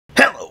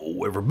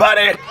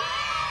Everybody!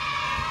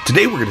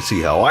 Today we're going to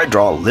see how I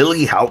draw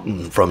Lily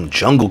Houghton from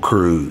Jungle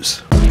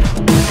Cruise.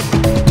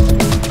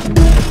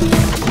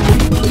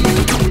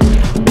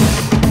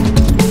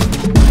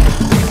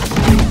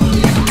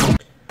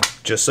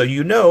 Just so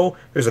you know,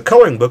 there's a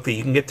coloring book that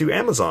you can get through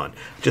Amazon.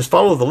 Just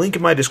follow the link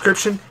in my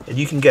description and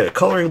you can get a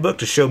coloring book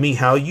to show me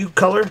how you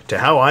color to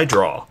how I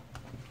draw.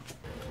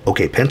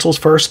 Okay, pencils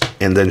first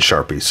and then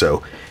Sharpies.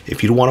 So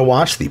if you don't want to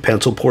watch the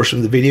pencil portion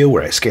of the video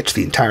where I sketch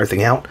the entire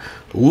thing out,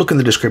 look in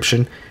the description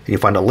and you'll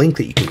find a link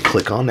that you can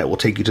click on that will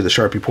take you to the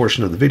Sharpie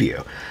portion of the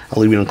video.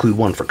 I'll even include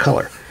one for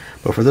color.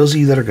 But for those of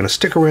you that are going to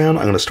stick around,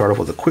 I'm going to start off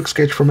with a quick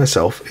sketch for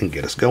myself and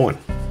get us going.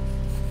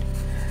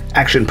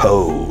 Action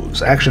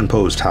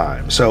pose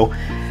time. So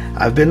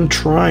I've been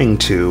trying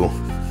to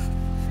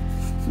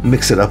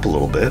mix it up a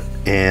little bit,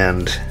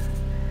 and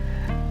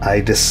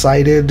I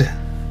decided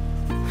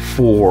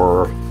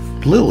for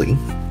Lily,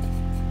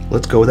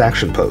 let's go with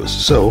action pose.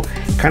 So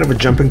kind of a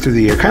jumping through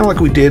the air, kind of like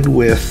we did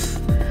with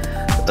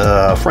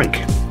Frank.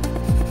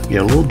 You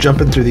know, a little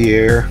jumping through the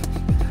air,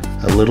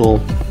 a little,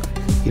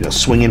 you know,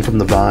 swinging from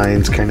the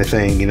vines kind of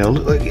thing. You know,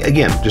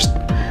 again, just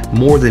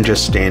more than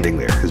just standing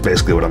there is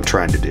basically what I'm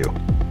trying to do.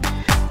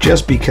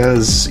 Just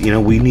because, you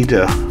know, we need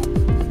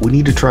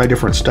to try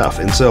different stuff.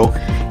 And so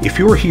if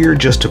you're here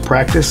just to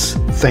practice,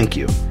 thank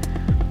you,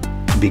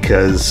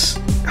 because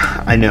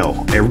I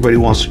know everybody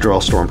wants to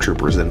draw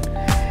stormtroopers and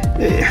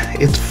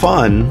it's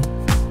fun,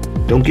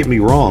 don't get me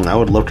wrong, I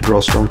would love to draw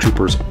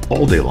stormtroopers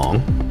all day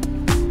long,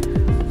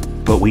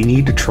 but we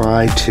need to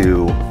try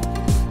to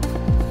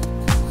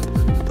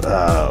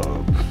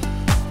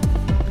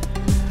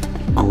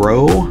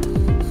grow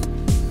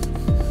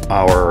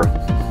our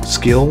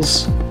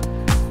skills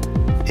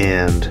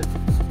and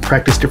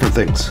practice different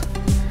things.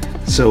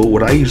 So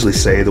what I usually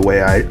say, the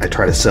way I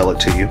try to sell it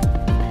to you,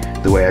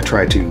 the way I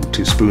try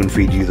to spoon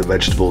feed you the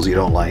vegetables you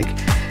don't like,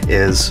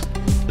 is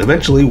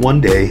eventually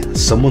one day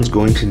someone's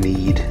going to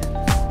need,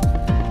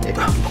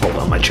 hold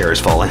on, my chair is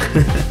falling.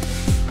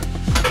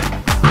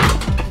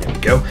 There we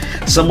go.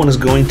 Someone is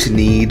going to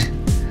need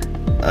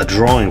a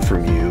drawing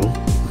from you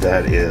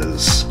that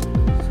is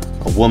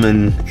a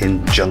woman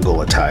in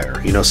jungle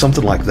attire, you know,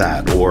 something like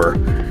that, or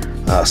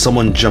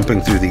someone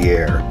jumping through the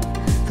air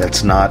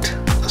that's not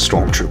a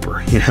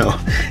stormtrooper, you know.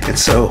 And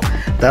so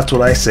that's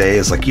what I say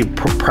is, like, you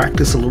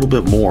practice a little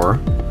bit more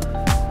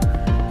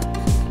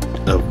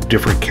of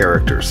different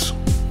characters,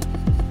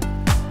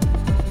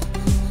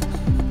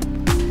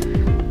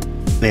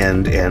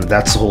 and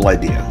that's the whole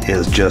idea,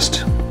 is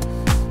just,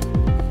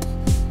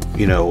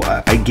 you know,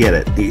 I get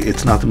it,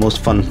 it's not the most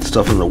fun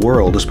stuff in the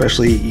world,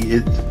 especially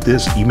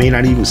this, you may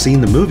not even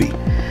seen the movie.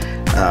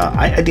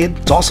 I did.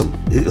 It's awesome.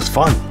 It was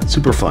fun. It's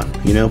super fun,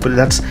 you know. But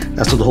that's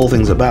what the whole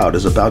thing's about.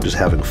 Is about just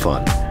having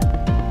fun.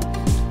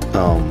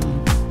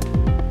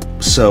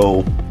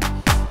 So,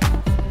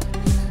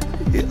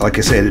 like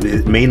I said,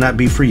 it may not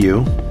be for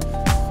you,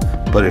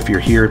 but if you're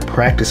here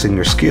practicing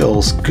your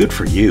skills, good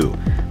for you.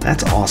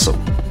 That's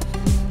awesome.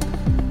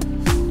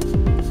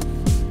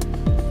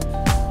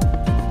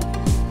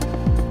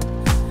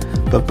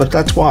 But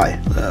that's why.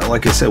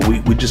 Like I said,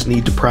 we just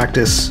need to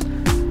practice.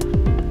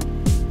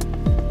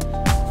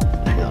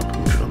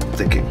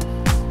 Thinking,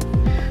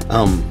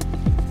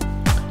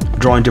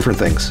 drawing different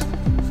things.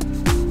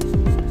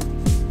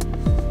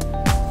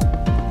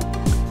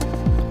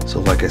 So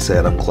like I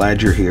said, I'm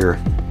glad you're here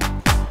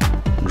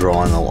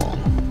drawing along.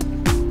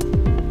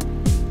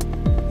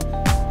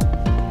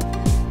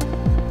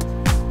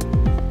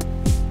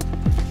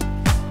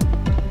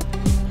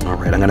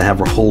 Alright, I'm gonna have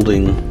her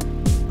holding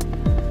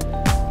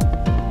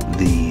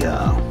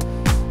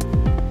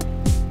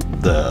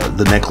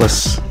the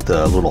necklace,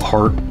 the little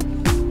heart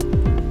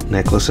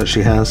necklace that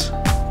she has.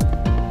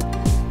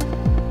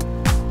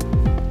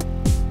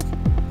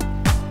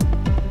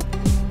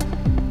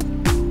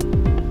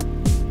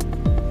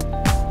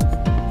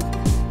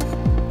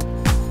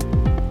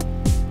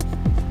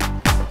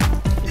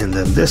 And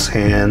then this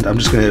hand, I'm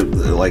just gonna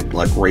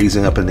like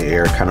raising up in the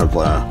air, kind of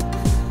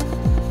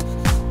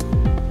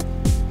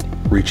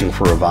reaching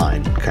for a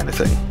vine kind of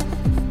thing.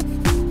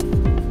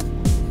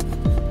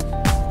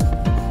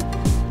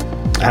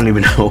 I don't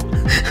even know.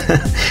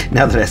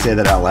 Now that I say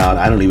that out loud,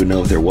 I don't even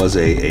know if there was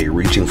a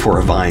reaching for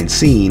a vine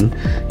scene,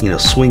 you know,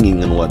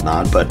 swinging and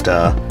whatnot, but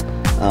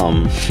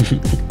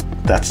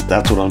that's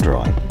what I'm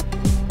drawing.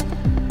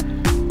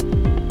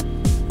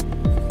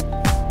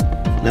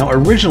 Now,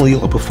 originally,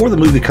 before the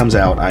movie comes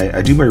out,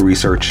 I do my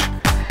research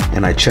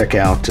and I check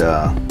out,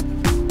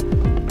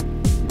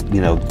 you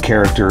know,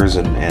 characters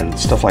and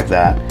stuff like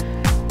that,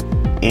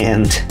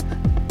 and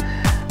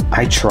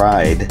I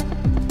tried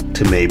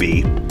to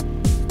maybe,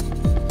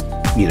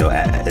 you know,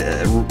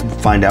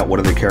 find out what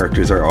other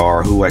characters there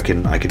are, who I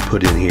can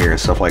put in here and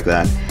stuff like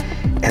that.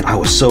 And I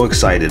was so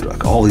excited,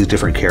 like all these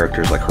different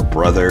characters, like her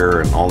brother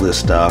and all this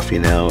stuff, you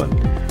know, and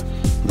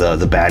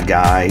the bad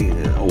guy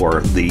or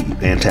the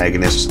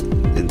antagonist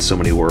in so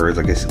many words.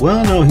 I guess,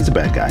 well, no, he's a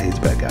bad guy.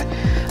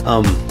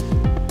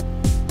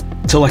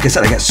 So like I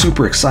said, I got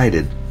super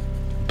excited,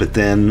 but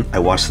then I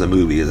watched the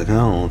movie. It's like,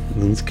 oh,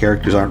 these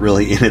characters aren't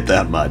really in it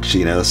that much,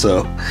 you know.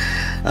 So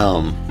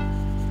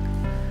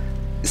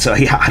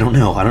yeah, I don't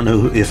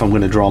know if I'm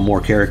going to draw more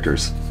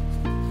characters.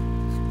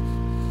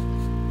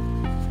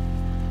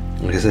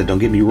 Like I said, don't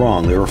get me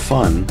wrong, they were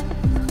fun,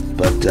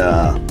 but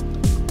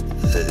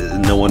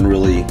no one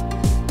really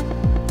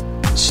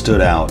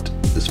stood out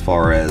as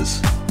far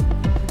as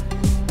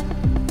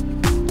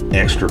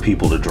extra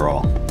people to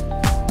draw.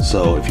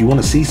 So if you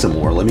want to see some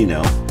more, let me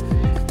know.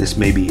 This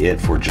may be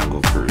it for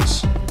Jungle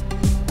Cruise.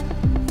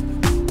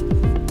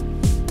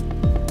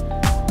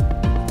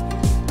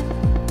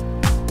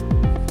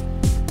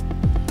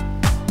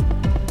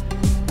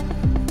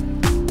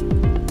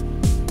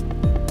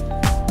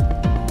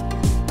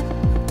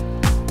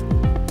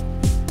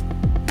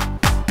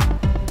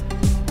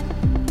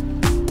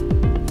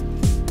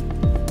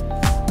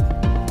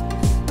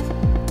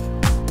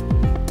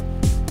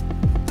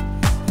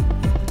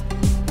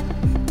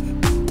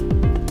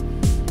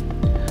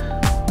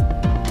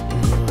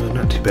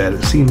 Bad.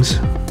 It seems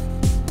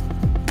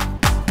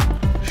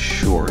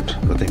short.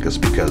 I think it's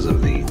because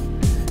of the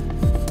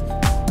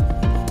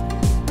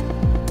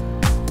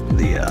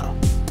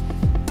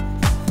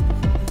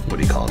what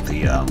do you call it?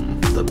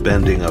 The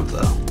bending of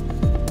the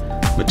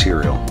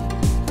material,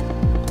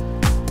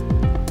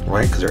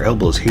 right? Because their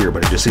elbow's here,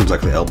 but it just seems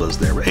like the elbow's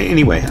there. But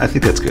anyway, I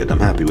think that's good. I'm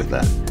happy with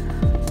that.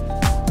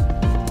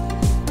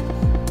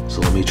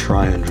 So let me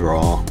try and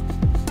draw.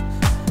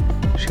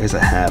 She has a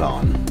hat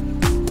on.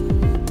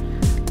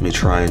 Let me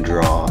try and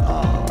draw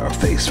a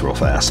face real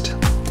fast.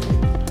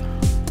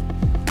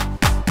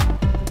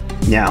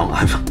 Now,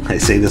 I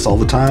say this all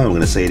the time, I'm going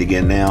to say it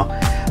again now.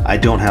 I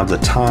don't have the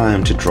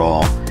time to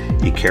draw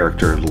a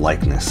character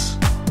likeness.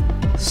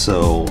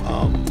 So,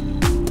 oh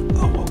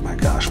my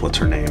gosh, what's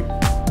her name?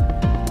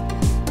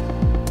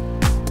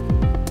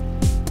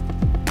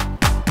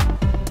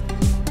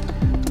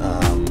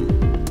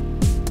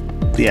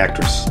 The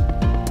actress.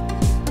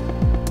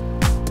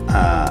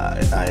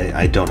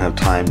 I don't have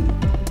time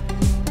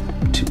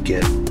to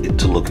get it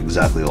to look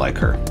exactly like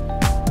her.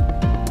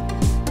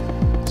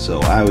 So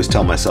I always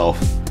tell myself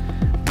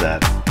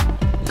that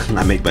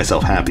I make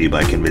myself happy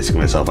by convincing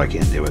myself I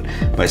can't do it,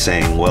 by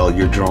saying, well,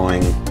 you're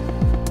drawing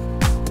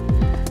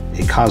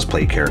a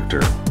cosplay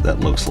character that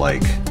looks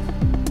like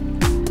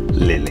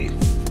Lily.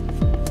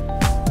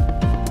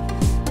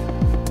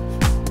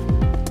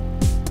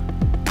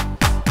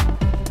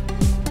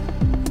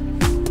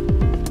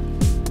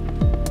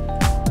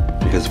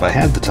 Because if I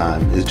had the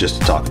time, it's just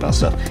to talk about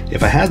stuff.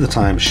 If I had the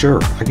time, sure,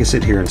 I could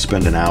sit here and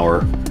spend an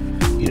hour,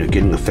 you know,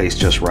 getting the face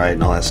just right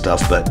and all that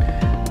stuff, but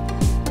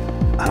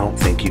I don't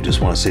think you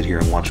just want to sit here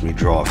and watch me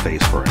draw a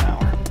face for an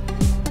hour.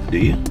 Do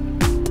you?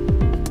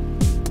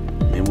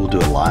 Maybe we'll do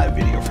a live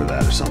video for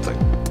that or something.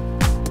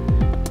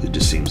 It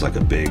just seems like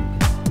a big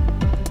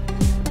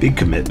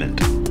commitment.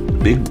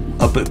 Big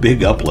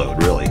upload,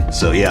 really.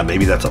 So yeah,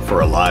 maybe that's up for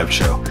a live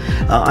show.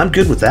 I'm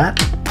good with that.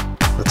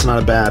 That's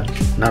not a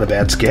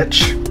bad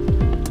sketch.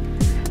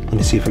 Let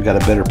me see if I got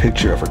a better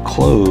picture of her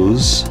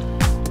clothes.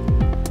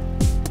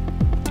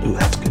 Ooh,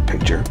 that's a good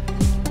picture.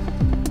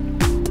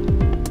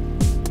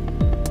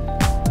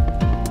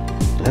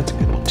 That's a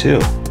good one too.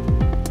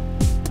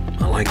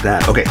 I like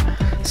that. Okay,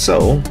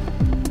 so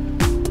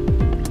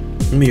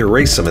let me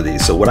erase some of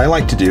these. So what I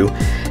like to do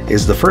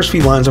is the first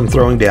few lines I'm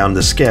throwing down,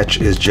 the sketch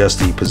is just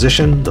the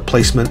position, the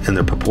placement, and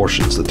their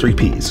proportions, the 3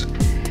 Ps.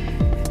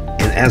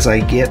 And as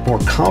I get more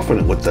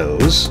confident with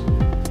those,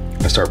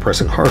 I start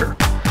pressing harder.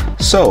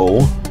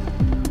 So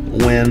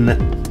when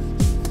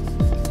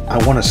I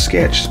want to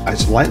sketch, I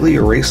lightly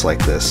erase like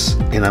this,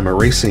 and I'm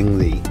erasing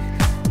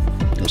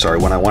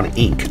when I want to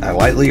ink, I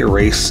lightly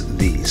erase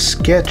the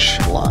sketch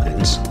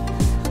lines,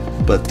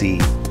 but the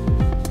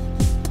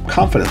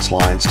confidence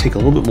lines take a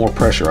little bit more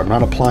pressure. I'm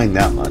not applying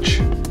that much.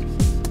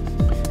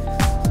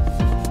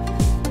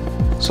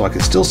 So I can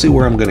still see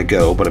where I'm going to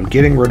go, but I'm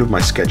getting rid of my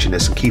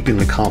sketchiness and keeping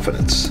the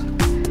confidence.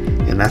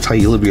 And that's how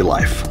you live your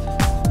life.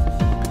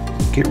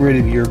 Get rid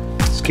of your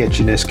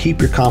sketchiness,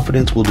 keep your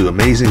confidence, we'll do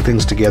amazing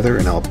things together,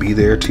 and I'll be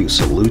there to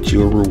salute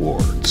your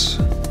rewards.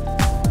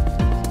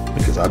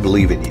 Because I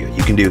believe in you.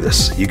 You can do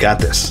this. You got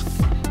this.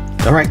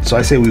 Alright, so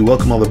I say we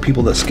welcome all the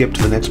people that skip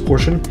to the next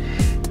portion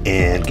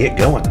and get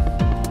going.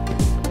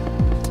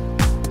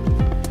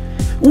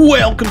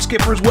 Welcome,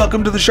 skippers.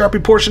 Welcome to the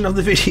Sharpie portion of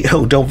the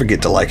video. Don't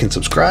forget to like and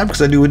subscribe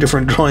because I do a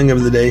different drawing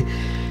of the day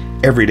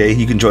every day.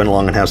 You can join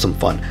along and have some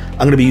fun. I'm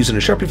going to be using a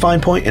Sharpie fine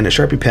point and a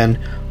Sharpie pen.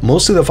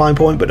 Mostly the fine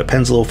point, but a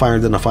pen's a little finer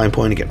than a fine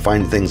point. You can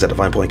find things that a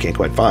fine point can't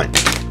quite find.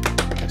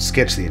 I've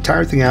sketched the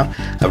entire thing out.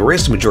 I've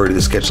erased the majority of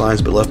the sketch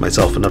lines, but left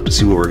myself enough to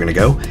see where we're going to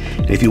go.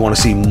 And if you want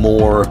to see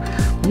more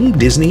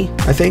Disney,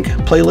 I think,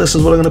 playlist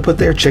is what I'm going to put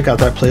there. Check out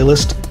that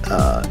playlist.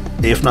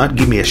 If not,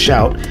 give me a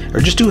shout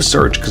or just do a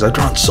search because I've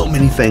drawn so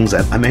many things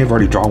that I may have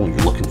already drawn what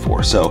you're looking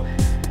for. So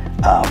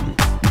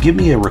give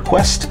me a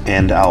request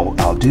and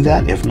I'll do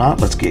that. If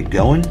not, let's get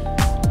going.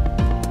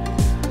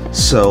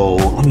 So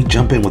let me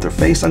jump in with her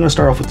face. I'm going to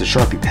start off with the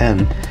Sharpie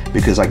pen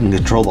because I can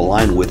control the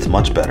line width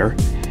much better.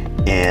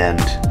 And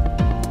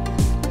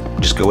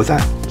just go with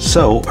that.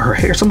 So her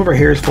hair, some of her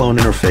hair is flowing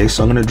in her face,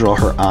 so I'm going to draw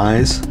her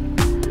eyes,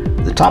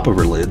 the top of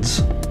her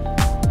lids,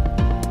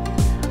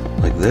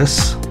 like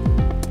this,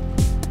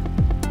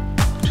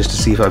 just to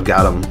see if I've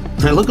got them.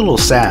 They look a little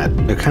sad.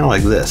 They're kind of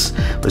like this,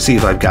 but see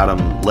if I've got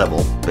them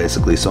level,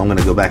 basically. So I'm going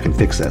to go back and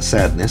fix that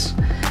sadness.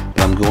 But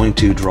I'm going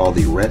to draw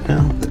the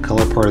retina, the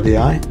color part of the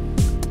eye,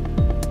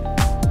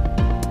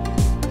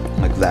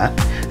 like that.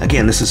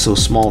 Again, this is so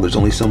small, there's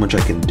only so much I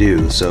can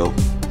do, so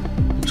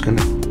I'm just going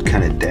to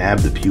kind of dab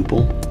the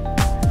pupil.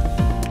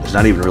 There's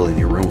not even really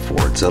any room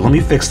for it. So let me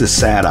fix this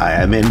sad eye.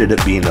 I ended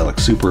up being like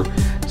super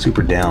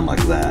down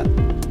like that.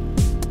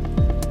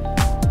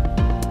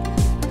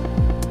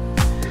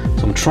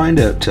 So I'm trying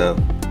to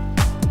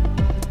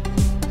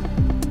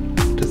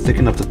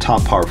thicken up the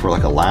top part for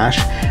like a lash.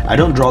 I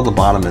don't draw the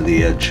bottom of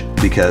the edge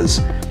because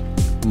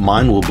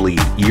mine will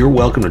bleed. You're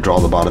welcome to draw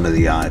the bottom of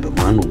the eye, but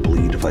mine will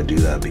bleed if I do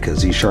that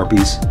because these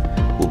Sharpies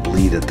will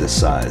bleed at this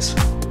size.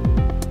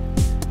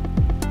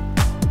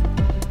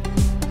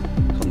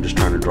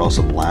 Trying to draw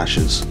some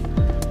lashes.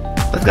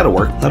 That's gotta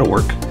work. That'll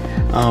work.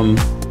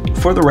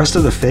 For the rest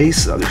of the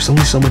face, there's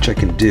only so much I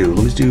can do.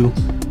 Let me do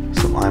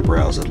some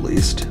eyebrows at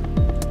least.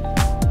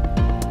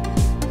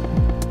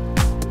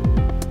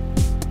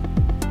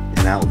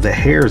 And now the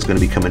hair is going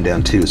to be coming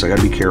down too, so I got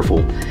to be careful.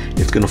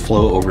 It's going to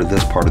flow over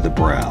this part of the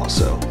brow,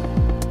 so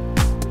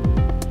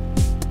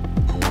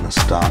I want to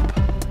stop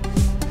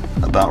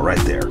about right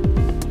there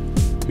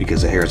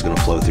because the hair is going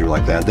to flow through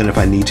like that. Then if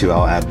I need to,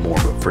 I'll add more,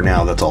 but for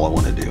now, that's all I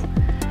want to do.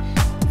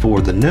 For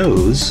the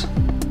nose,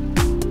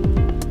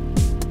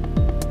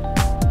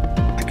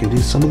 I can do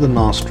some of the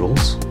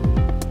nostrils,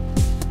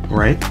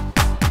 right?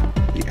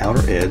 The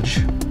outer edge,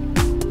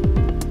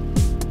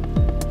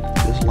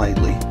 just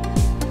lightly.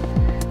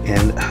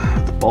 And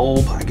the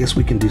bulb, I guess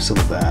we can do some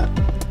of that,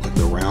 like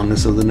the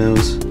roundness of the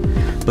nose.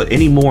 But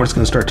any more, it's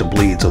going to start to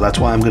bleed. So that's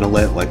why I'm going to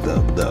let like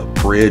the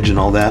bridge and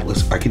all that.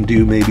 I can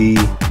do maybe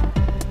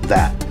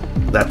that.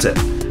 That's it.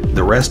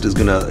 The rest is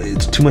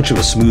it's too much of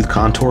a smooth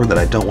contour that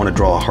I don't want to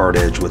draw a hard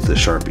edge with the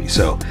Sharpie,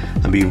 so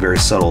I'm being very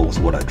subtle with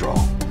what I draw.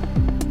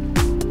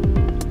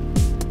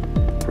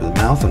 For the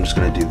mouth, I'm just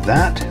going to do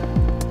that.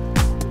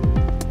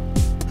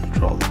 And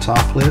draw the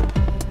top lip,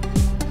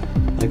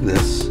 like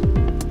this.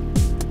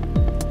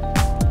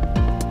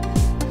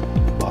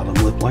 Bottom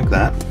lip like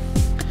that.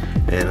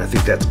 And I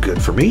think that's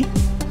good for me.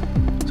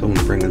 So I'm going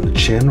to bring in the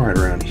chin right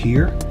around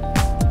here.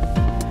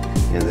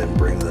 And then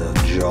bring the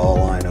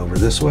jawline over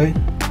this way.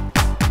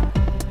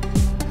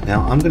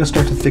 Now I'm going to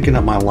start to thicken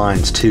up my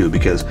lines too,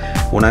 because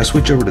when I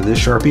switch over to this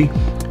Sharpie,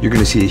 you're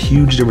going to see a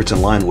huge difference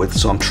in line width,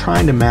 so I'm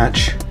trying to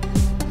match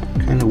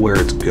kind of where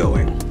it's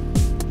going.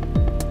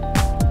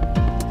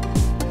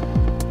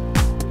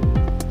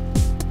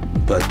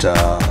 But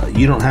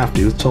you don't have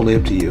to, it's totally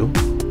up to you.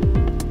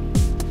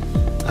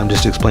 I'm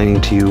just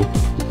explaining to you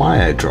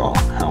why I draw,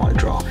 how I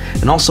draw.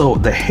 And also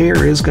the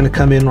hair is going to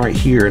come in right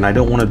here, and I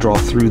don't want to draw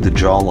through the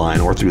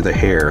jawline or through the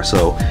hair,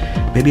 so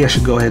maybe I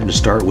should go ahead and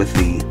start with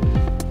the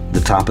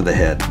top of the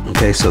head.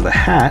 Okay, so the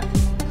hat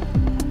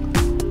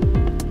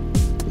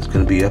is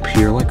going to be up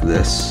here like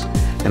this,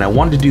 and I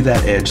wanted to do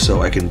that edge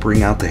so I can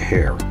bring out the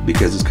hair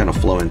because it's kind of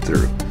flowing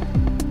through.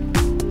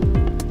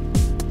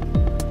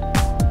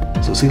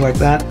 So see, like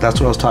that, that's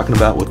what I was talking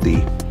about with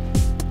the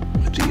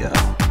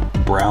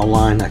brow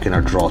line. I can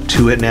draw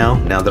to it now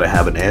that I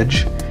have an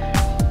edge.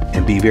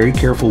 And be very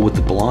careful with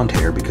the blonde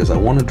hair because I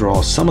want to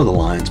draw some of the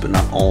lines but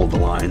not all of the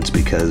lines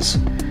because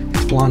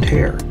it's blonde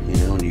hair, you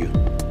know, and you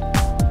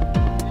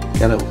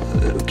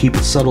gotta keep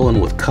it subtle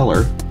and with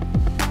color,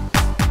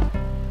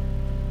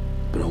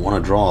 but I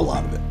want to draw a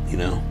lot of it, you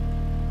know.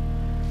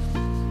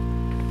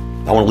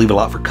 I want to leave a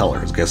lot for color,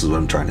 I guess is what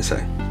I'm trying to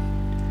say.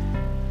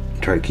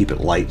 Try to keep it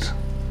light.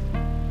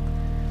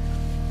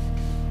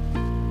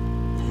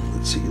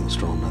 Let's see, let's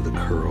draw another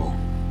curl.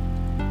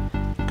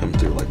 Come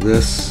through like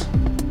this.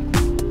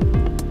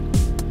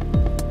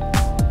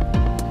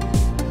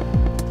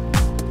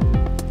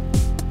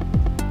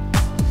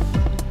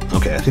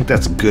 Okay, I think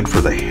that's good for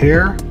the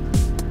hair.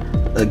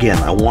 Again,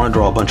 I want to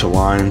draw a bunch of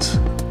lines.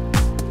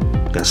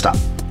 Gonna stop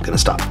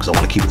because I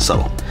want to keep it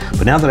subtle.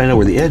 But now that I know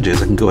where the edge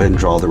is, I can go ahead and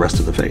draw the rest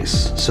of the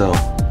face. So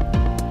I'm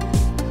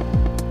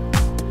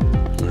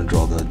gonna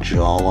draw the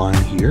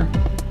jawline here.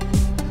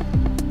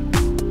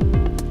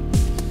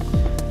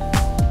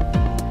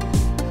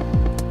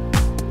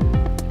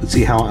 But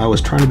see how I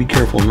was trying to be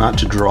careful not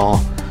to draw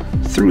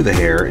through the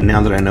hair, and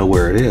now that I know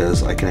where it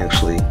is, I can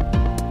actually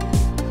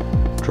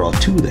draw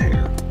to the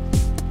hair.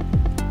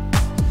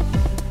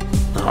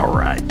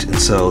 Alright, and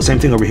so same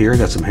thing over here,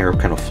 got some hair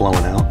kind of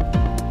flowing out.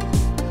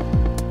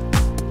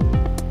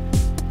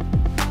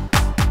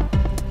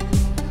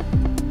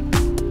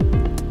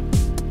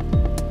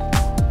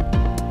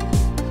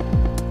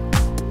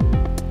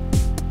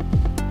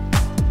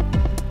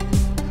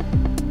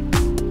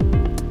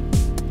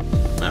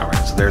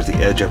 Alright, so there's the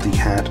edge of the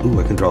hat. Ooh,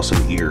 I can draw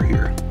some ear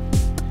here.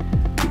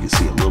 You can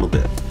see a little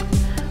bit.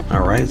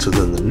 Alright, so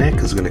then the neck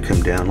is going to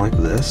come down like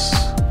this.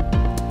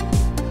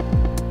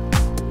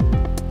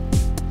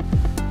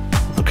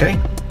 Okay,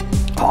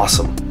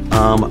 Awesome.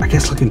 I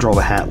guess I can draw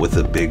the hat with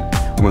the big,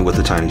 with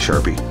the tiny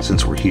Sharpie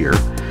since we're here.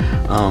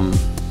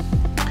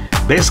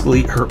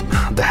 Basically,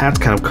 the hat's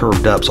kind of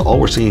curved up, so all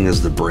we're seeing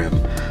is the brim.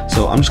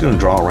 So I'm just going to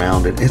draw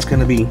around it. It's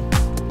going to be,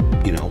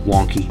 you know,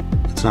 wonky.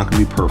 It's not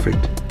going to be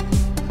perfect,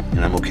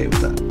 and I'm okay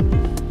with that.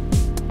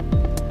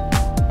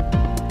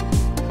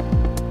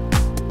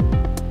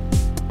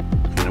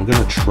 And I'm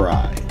going to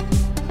try.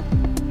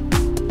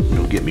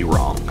 Don't get me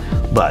wrong,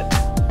 but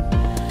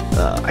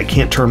I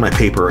can't turn my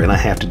paper, and I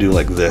have to do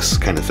like this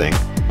kind of thing.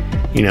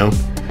 You know,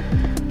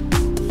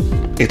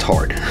 it's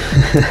hard.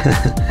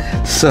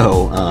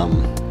 So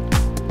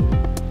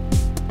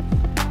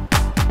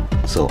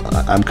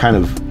I'm kind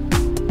of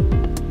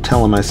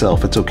telling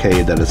myself it's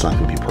okay that it's not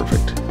going to be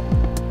perfect.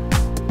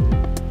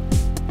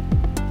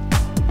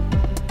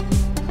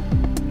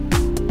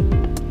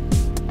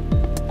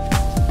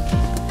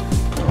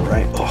 All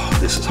right. Oh,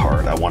 this is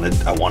hard. I want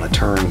to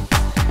turn.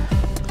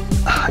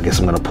 I guess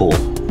I'm going to pull.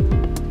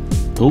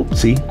 Oh,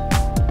 see?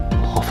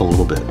 Off a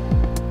little bit.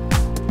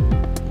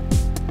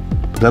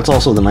 But that's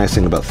also the nice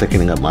thing about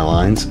thickening up my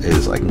lines,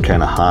 is I can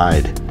kind of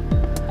hide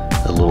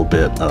a little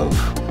bit of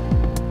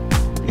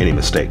any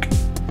mistake.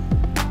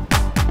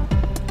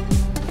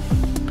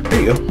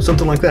 There you go,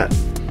 something like that.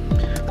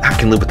 I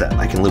can live with that.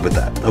 I can live with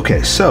that.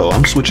 Okay, so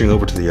I'm switching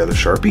over to the other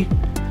Sharpie.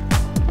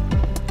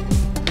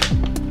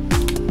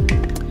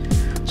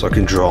 So I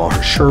can draw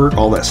her shirt,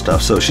 all that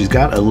stuff. So she's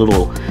got a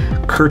little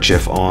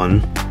kerchief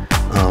on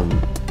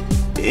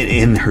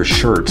in her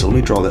shirt. So let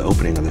me draw the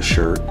opening of the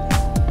shirt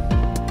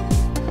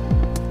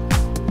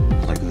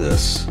like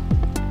this.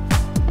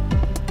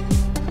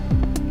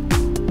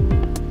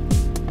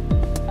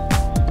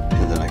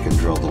 And then I can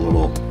draw the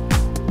little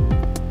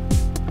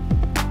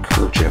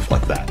kerchief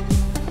like that.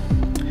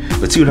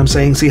 But see what I'm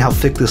saying? See how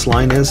thick this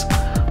line is?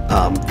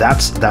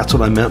 That's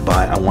what I meant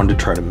by I wanted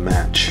to try to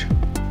match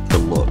the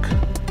look,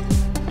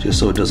 just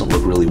so it doesn't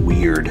look really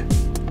weird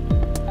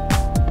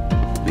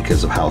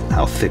because of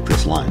how thick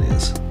this line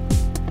is.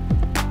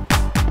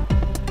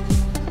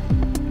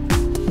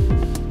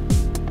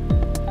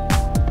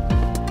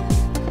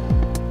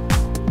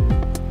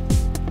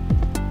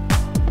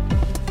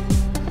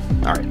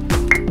 All right,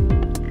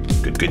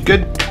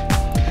 good.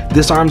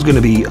 This arm's going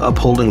to be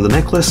upholding the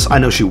necklace. I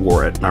know she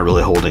wore it, not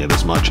really holding it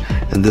as much.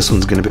 And this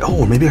one's going to be,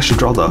 oh, maybe I should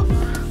draw the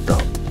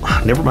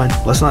never mind.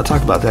 Let's not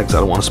talk about that because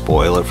I don't want to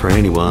spoil it for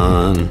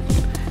anyone.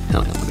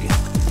 Let me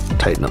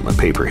tighten up my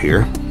paper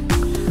here.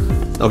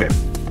 Okay.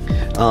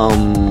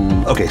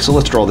 Okay, so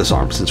let's draw this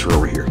arm since we're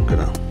over here. I'm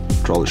going to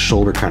draw the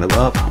shoulder kind of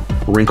up,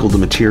 wrinkle the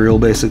material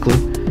basically.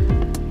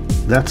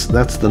 That's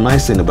the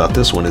nice thing about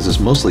this one, is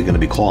it's mostly going to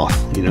be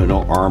cloth. You know,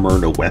 no armor,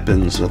 no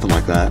weapons, nothing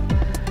like that.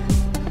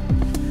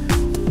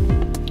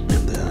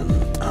 And then,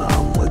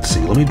 let's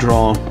see, let me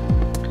draw,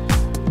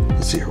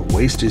 let's see, her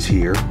waist is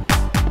here.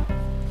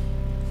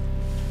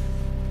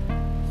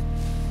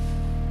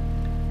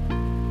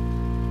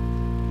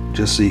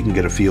 Just so you can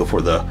get a feel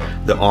for the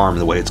arm,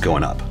 the way it's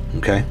going up,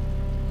 okay?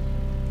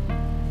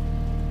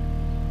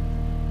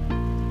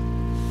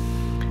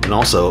 And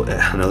also,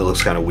 I know that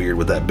looks kind of weird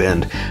with that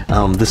bend.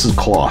 This is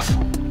cloth,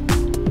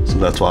 so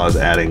that's why I was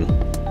adding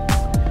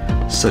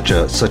such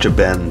a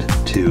bend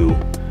to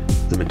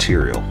the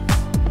material.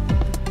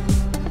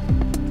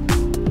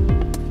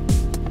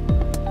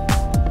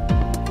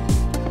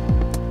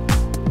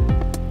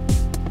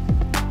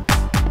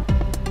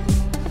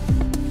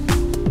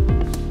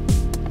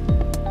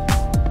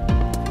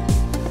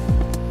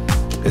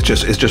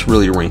 It's just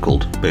really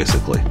wrinkled,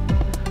 basically.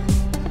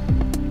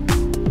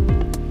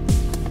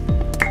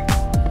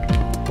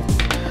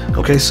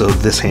 Okay, so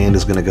this hand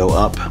is going to go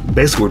up.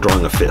 Basically, we're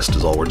drawing a fist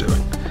is all we're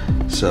doing.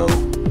 So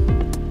I'm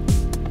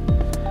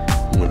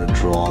going to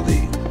draw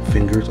the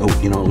fingers.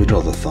 Oh, you know, let me draw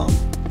the thumb,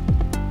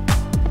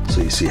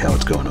 so you see how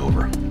it's going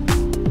over.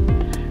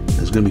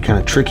 It's going to be kind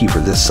of tricky for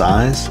this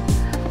size,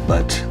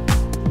 but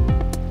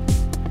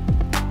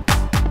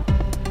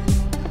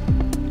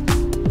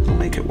I'll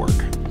make it work.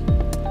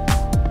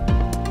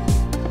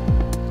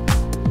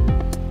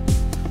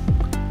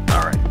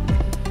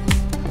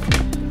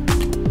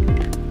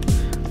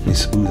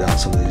 Smooth out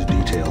some of these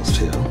details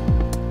too.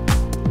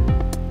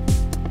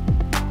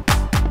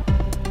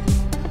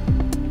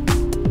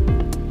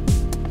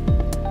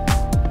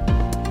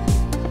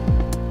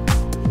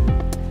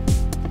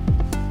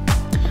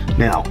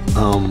 Now,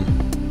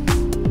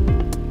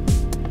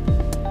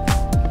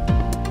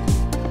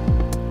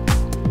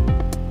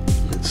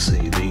 let's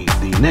see,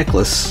 the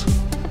necklace,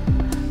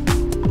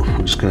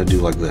 I'm just going to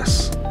do like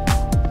this,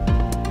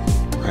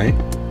 right?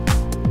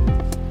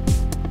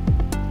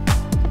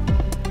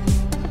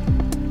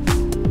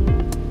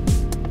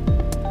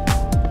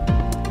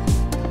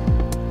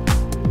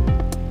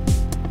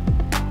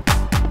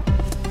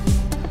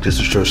 Just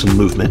to show some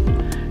movement,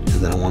 and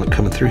then I want it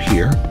coming through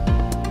here.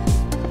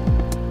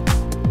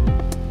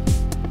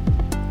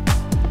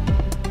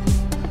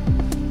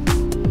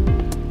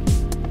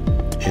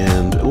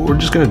 And we're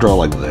just going to draw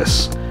like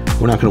this.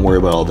 We're not going to worry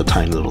about all the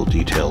tiny little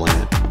detail in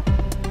it.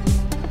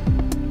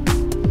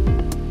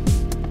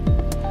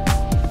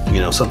 you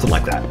know, something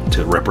like that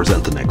to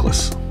represent the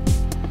necklace.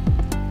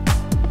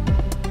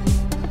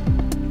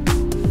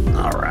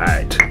 All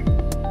right.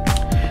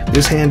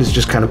 This hand is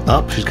just kind of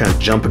up. She's kind of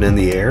jumping in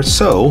the air.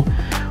 So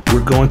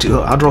we're going to,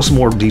 I'll draw some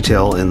more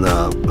detail in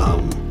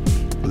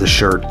the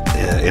shirt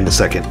in a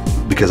second,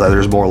 because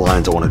there's more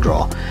lines I want to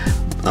draw.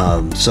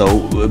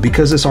 So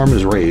because this arm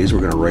is raised,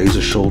 we're going to raise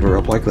the shoulder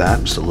up like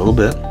that, just a little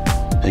bit.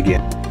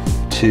 Again,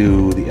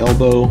 to the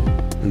elbow,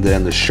 and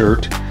then the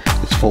shirt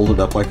is folded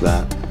up like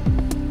that.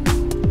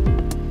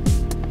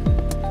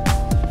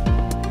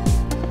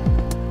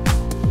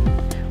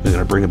 We're going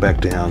to bring it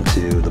back down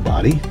to the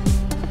body.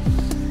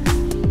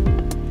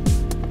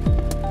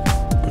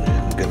 And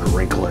I'm going to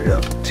wrinkle it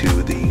up to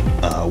the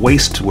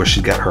waist, where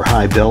she's got her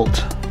high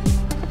belt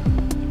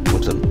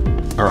with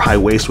or high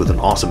waist with an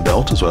awesome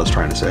belt, is what I was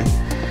trying to say.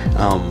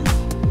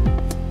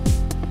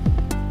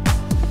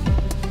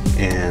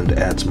 And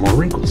add some more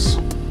wrinkles.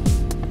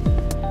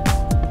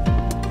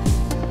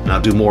 And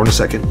I'll do more in a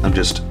second. I'm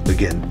just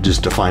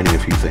defining a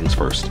few things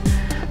first.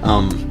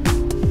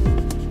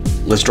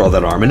 Let's draw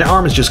that arm. And the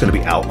arm is just going to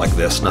be out like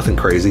this, nothing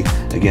crazy.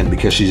 Again,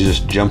 because she's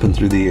just jumping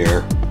through the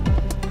air.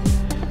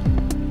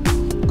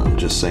 I'm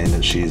just saying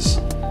that she's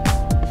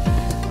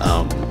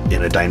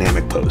in a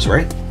dynamic pose,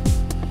 right?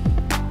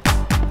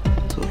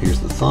 So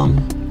here's the thumb.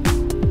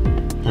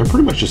 And I'm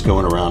pretty much just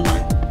going around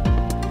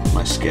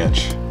my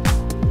sketch.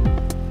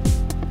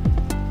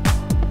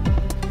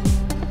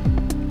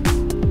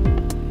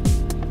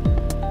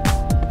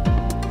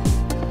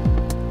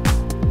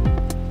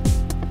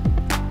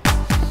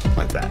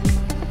 Like that.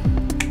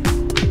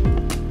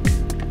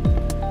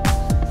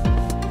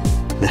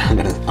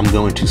 I'm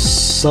going to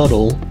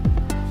subtly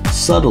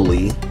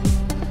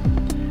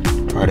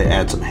try to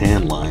add some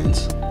hand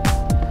lines.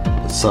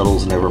 But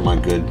subtle's never my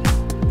good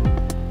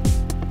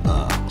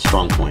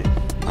strong point.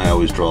 I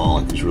always draw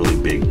like these really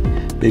big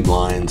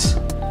lines.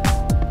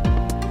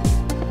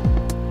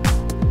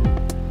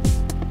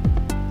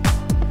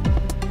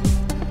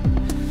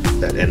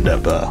 That end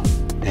up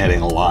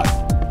adding a lot.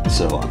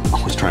 So I'm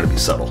always trying to be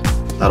subtle.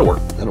 That'll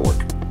work. That'll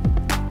work.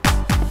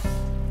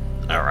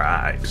 All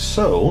right.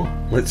 So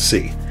let's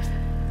see.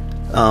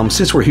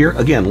 Since we're here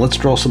again, let's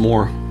draw some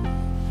more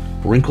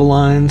wrinkle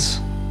lines.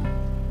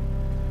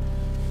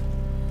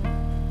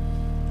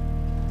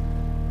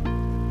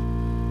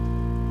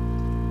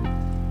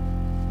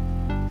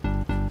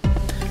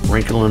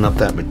 Wrinkling up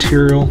that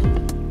material.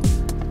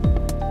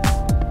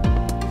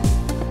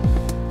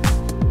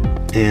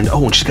 And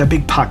oh, and she's got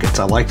big pockets.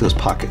 I like those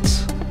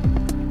pockets.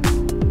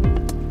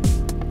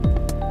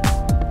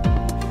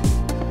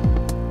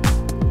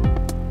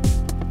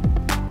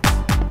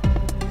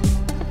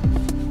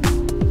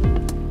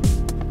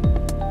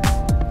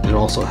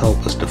 It'll also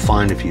help us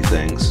define a few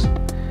things,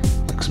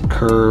 like some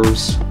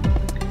curves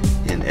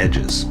and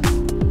edges.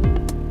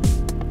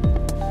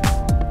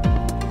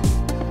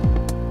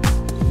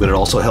 But it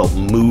also helps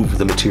move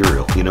the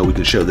material. You know, we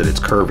can show that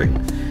it's curving.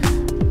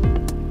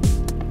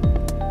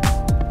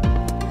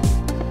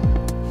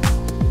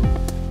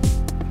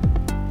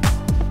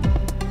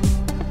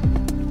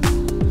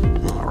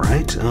 All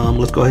right,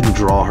 let's go ahead and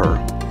draw her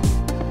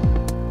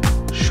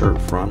shirt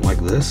front like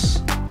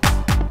this.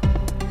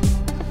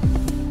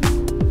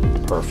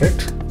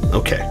 Perfect.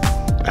 Okay,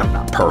 I'm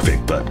not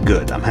perfect, but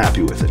good. I'm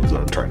happy with it, is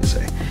what I'm trying to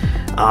say.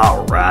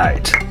 All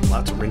right,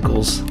 lots of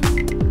wrinkles,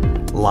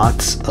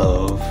 lots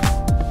of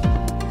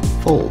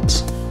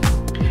folds.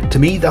 To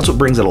me, that's what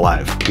brings it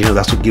alive. You know,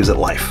 that's what gives it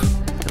life.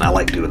 And I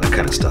like doing that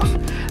kind of stuff.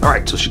 All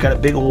right, so she got a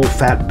big old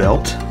fat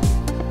belt.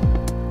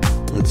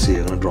 Let's see,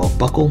 I'm gonna draw a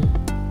buckle.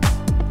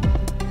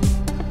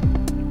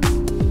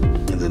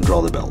 And then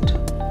draw the belt.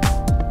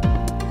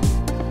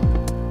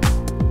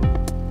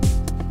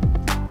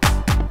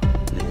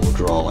 And we'll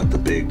draw like the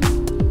big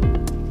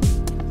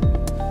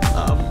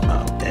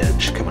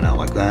edge coming out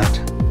like that.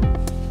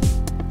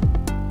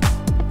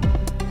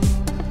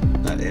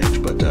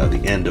 Edge, but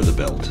the end of the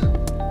belt.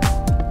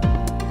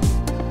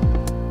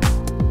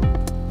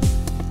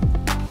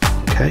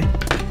 Okay.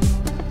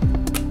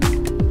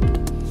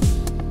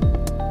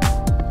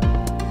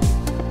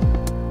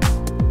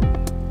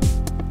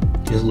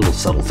 Just little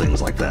subtle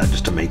things like that,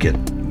 just to make it,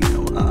 you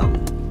know,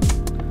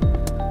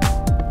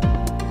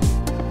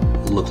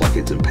 look like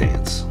it's in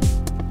pants.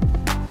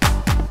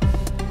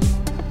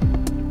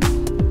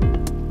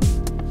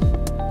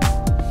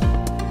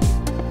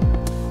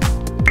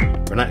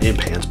 Or not in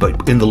pants,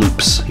 but in the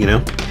loops, you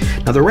know?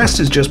 Now the rest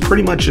is just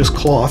pretty much just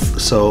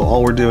cloth, so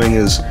all we're doing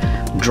is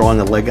drawing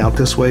a leg out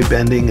this way,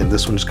 bending, and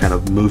this one's kind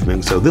of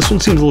moving. So this one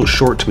seems a little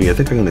short to me. I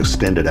think I'm gonna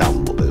extend it out a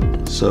little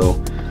bit. So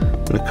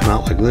I'm gonna come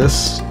out like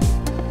this,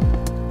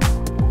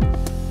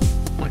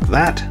 like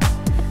that,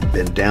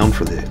 bend down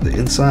for the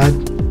inside,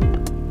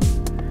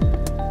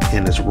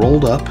 and it's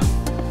rolled up.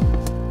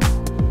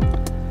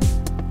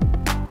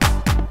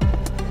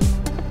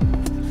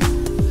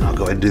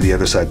 Go ahead and do the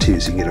other side too,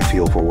 so you can get a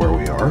feel for where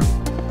we are.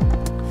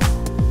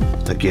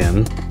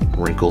 Again,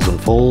 wrinkles and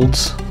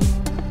folds.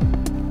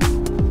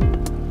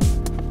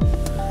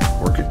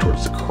 Work it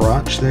towards the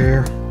crotch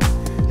there.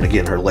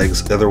 Again, her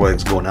legs, the other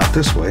leg's going out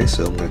this way,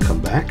 so I'm going to come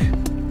back.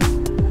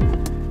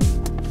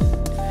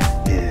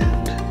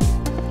 And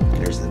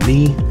there's the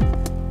knee,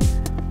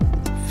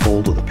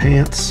 fold of the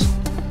pants.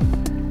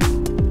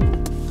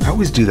 I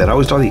always do that. I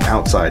always draw the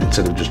outside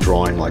instead of just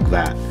drawing like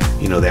that,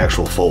 you know, the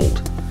actual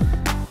fold.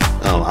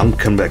 I'm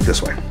coming back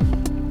this way.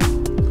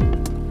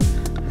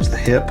 There's the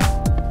hip,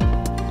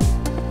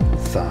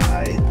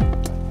 thigh,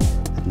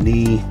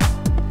 knee,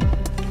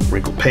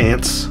 wrinkled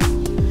pants,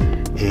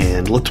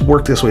 and let's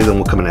work this way, then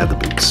we'll come and add the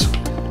boots.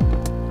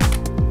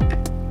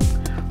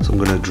 So I'm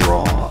going to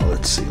draw,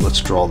 let's see,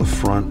 let's draw the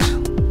front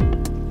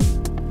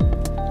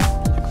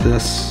like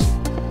this.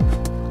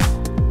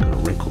 Gonna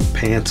wrinkle the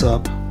pants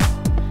up,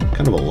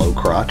 kind of a low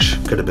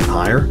crotch, could have been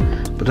higher,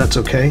 but that's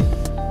okay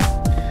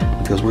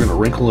because we're going to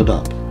wrinkle it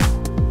up.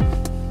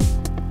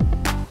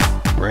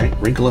 Right?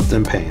 Wrinkle up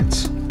them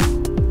pants.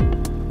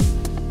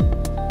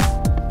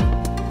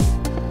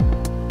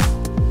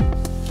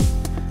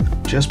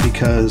 Just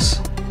because,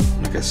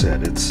 like I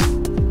said, it's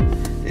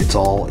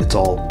all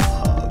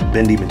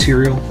bendy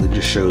material. It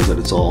just shows that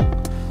it's all,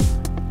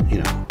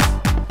 you know,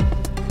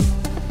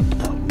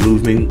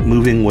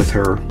 moving with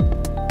her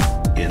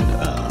in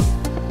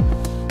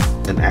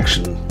an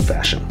action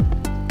fashion.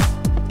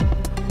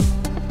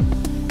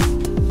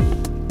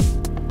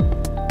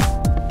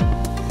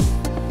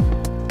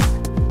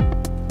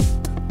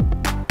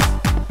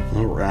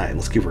 All right,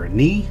 let's give her a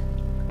knee,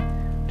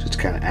 just to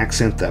kind of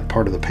accent that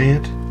part of the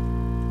pant.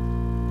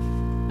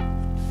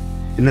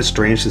 Isn't it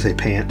strange to say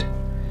pant?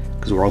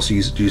 Because we're also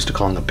used to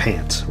calling them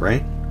pants,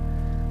 right?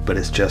 But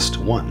it's just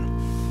one.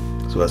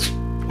 So that's,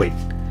 wait,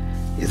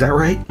 is that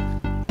right?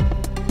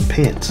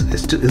 Pants.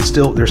 It's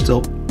still, they're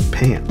still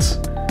pants.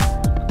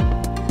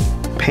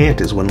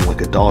 Pant is when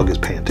like a dog is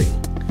panting.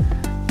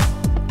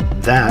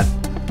 That,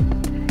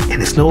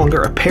 and it's no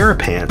longer a pair of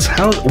pants.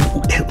 How?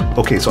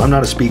 Okay, so I'm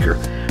not a speaker.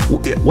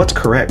 What's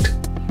correct?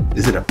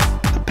 Is it a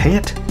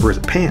pant or is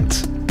it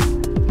pants?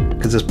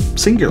 Because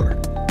it's singular.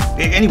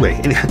 Anyway,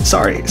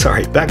 sorry,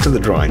 back to the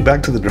drawing,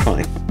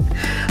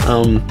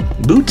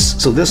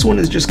 boots, so this one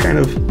is just kind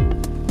of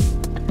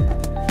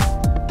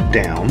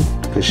down,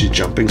 because she's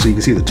jumping, so you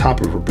can see the top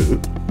of her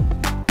boot,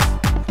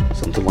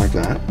 something like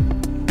that.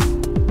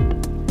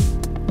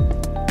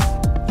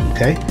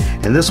 Okay,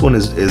 and this one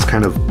is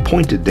kind of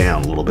pointed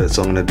down a little bit,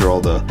 so I'm going to draw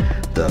the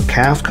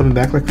calf coming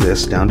back like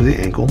this, down to the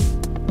ankle.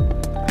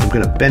 I'm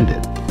going to bend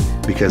it,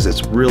 because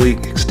it's really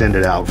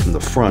extended out from the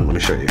front. Let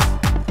me show you.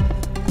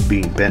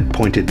 Being bent,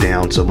 pointed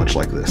down so much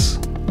like this.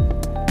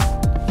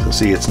 So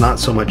see, it's not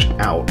so much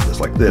out,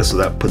 it's like this, so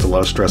that puts a lot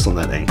of stress on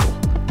that ankle.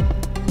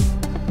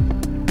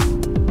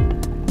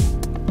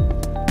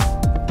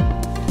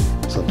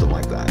 Something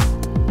like that.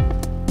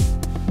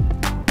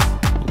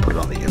 We'll put it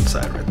on the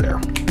inside right there.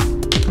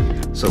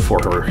 So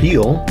for her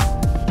heel,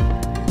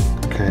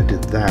 I kind of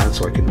did that,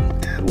 so I can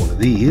add one of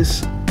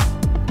these.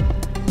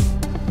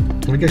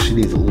 I guess she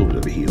needs a little bit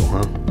of a heel,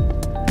 huh?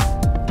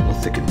 We'll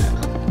thicken that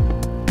up.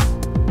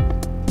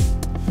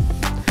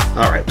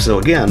 Alright, so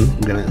again,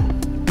 I'm going to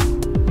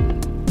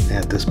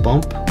add this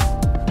bump,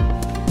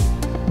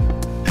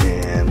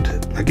 and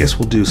I guess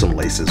we'll do some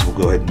laces. We'll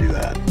go ahead and do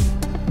that.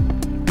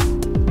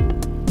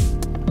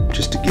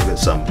 Just to give it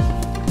some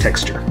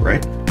texture,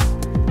 right?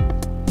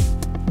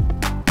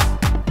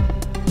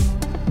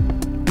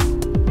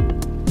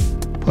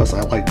 Plus,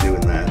 I like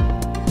doing that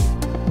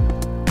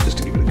just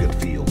to give it a good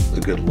feel, a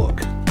good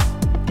look.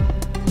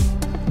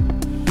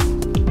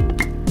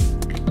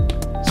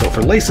 So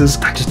for laces,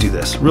 I just do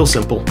this, real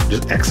simple,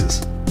 just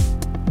X's.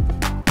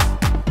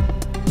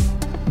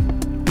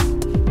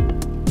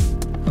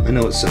 I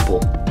know it's simple,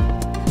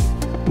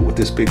 but with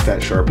this big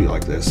fat Sharpie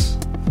like this,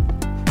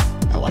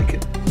 I like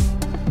it.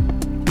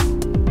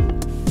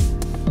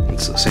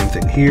 It's the same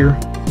thing here.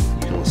 You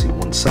can only see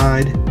one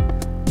side.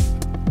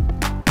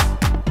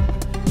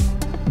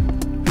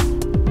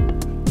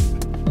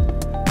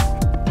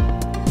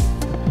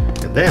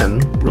 And then,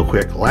 real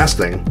quick, last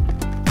thing,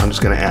 I'm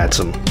just going to add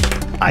some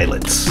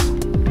eyelets,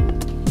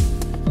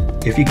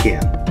 if you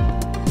can.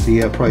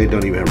 See, I probably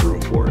don't even have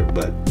room for it,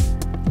 but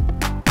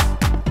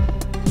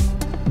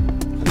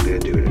I'm gonna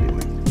do it anyway.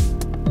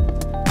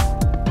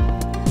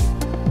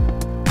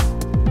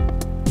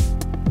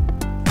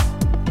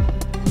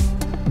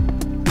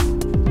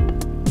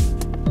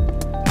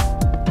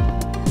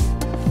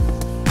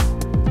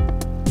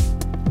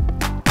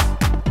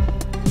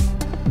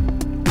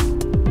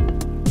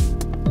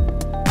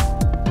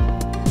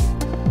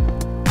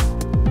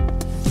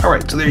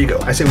 Alright, so there you go.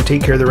 I say we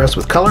take care of the rest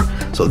with color.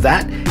 So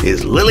that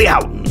is Lily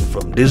Houghton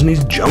from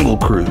Disney's Jungle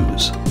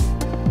Cruise.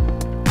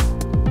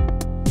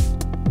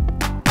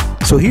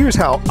 So here's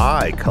how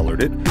I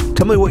colored it.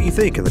 Tell me what you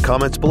think in the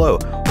comments below,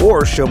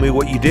 or show me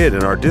what you did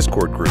in our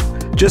Discord group.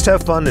 Just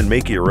have fun and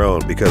make it your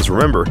own, because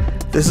remember,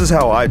 this is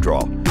how I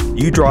draw.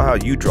 You draw how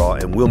you draw,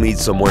 and we'll meet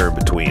somewhere in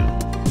between.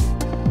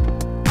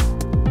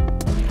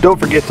 Don't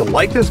forget to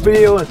like this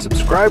video and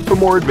subscribe for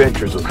more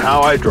adventures with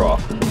How I Draw.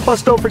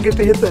 Plus, don't forget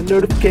to hit that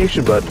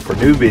notification button for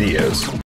new videos.